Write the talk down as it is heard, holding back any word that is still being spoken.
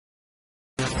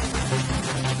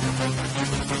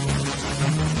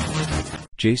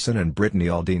Jason and Brittany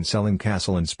Aldean selling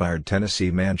castle-inspired Tennessee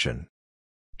mansion.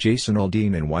 Jason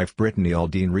Aldean and wife Brittany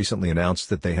Aldean recently announced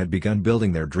that they had begun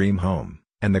building their dream home,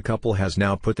 and the couple has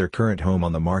now put their current home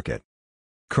on the market.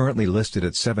 Currently listed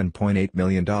at $7.8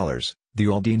 million, the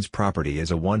Aldeans' property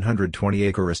is a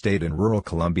 120-acre estate in rural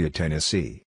Columbia,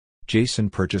 Tennessee.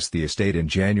 Jason purchased the estate in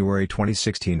January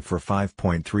 2016 for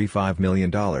 $5.35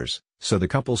 million, so the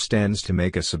couple stands to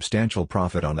make a substantial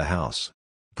profit on the house.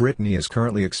 Brittany is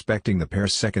currently expecting the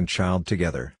pair's second child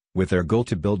together, with their goal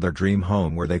to build their dream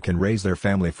home where they can raise their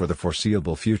family for the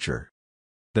foreseeable future.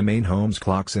 The main home's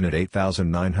clocks in at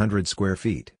 8,900 square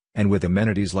feet, and with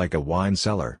amenities like a wine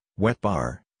cellar, wet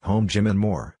bar, home gym and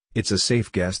more, it's a safe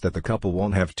guess that the couple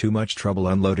won't have too much trouble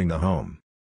unloading the home.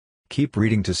 Keep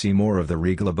reading to see more of the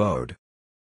regal abode.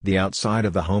 The outside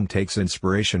of the home takes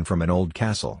inspiration from an old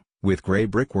castle, with gray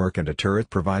brickwork and a turret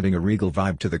providing a regal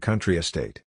vibe to the country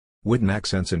estate. Wooden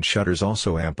accents and shutters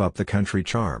also amp up the country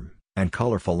charm, and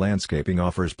colorful landscaping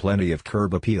offers plenty of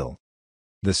curb appeal.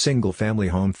 The single-family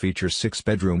home features 6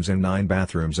 bedrooms and 9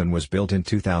 bathrooms and was built in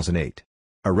 2008.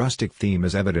 A rustic theme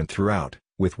is evident throughout,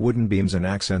 with wooden beams and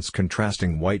accents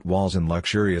contrasting white walls and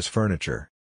luxurious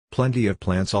furniture. Plenty of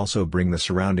plants also bring the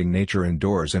surrounding nature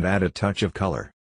indoors and add a touch of color.